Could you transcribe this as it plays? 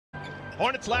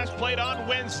Hornets last played on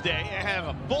Wednesday and have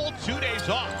a full 2 days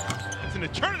off. It's an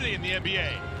eternity in the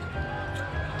NBA.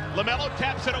 LaMelo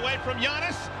taps it away from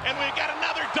Giannis, and we've got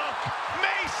another dunk.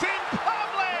 Mason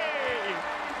Plumlee!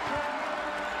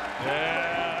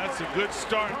 Yeah, that's a good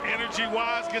start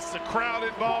energy-wise. Gets the crowd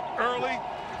involved early.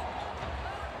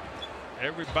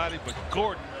 Everybody but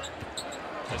Gordon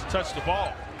has touched the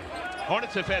ball.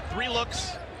 Hornets have had 3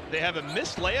 looks. They have a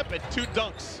missed layup and 2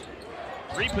 dunks.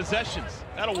 3 possessions.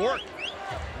 That'll work.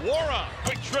 Wara,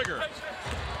 quick trigger.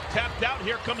 Tapped out.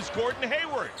 Here comes Gordon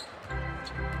Hayward.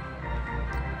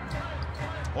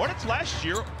 Hornets last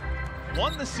year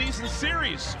won the season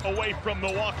series away from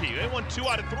Milwaukee. They won 2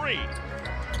 out of 3.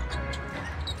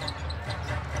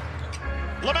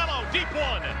 LaMelo, deep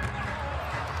one.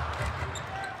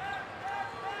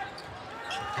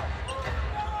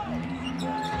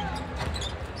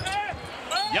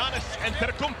 Giannis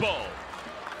Antetokounmpo.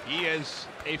 He is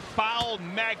a foul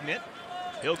magnet.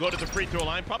 He'll go to the free throw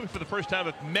line, probably for the first time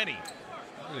of many.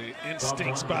 The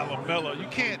instincts by LaMelo. You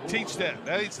can't teach that.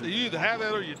 You either have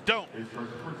that or you don't.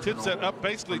 Tips that up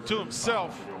basically to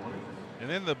himself. And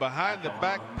then the behind the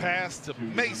back pass to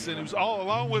Mason, who's all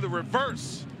along with a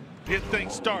reverse. Get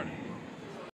things started.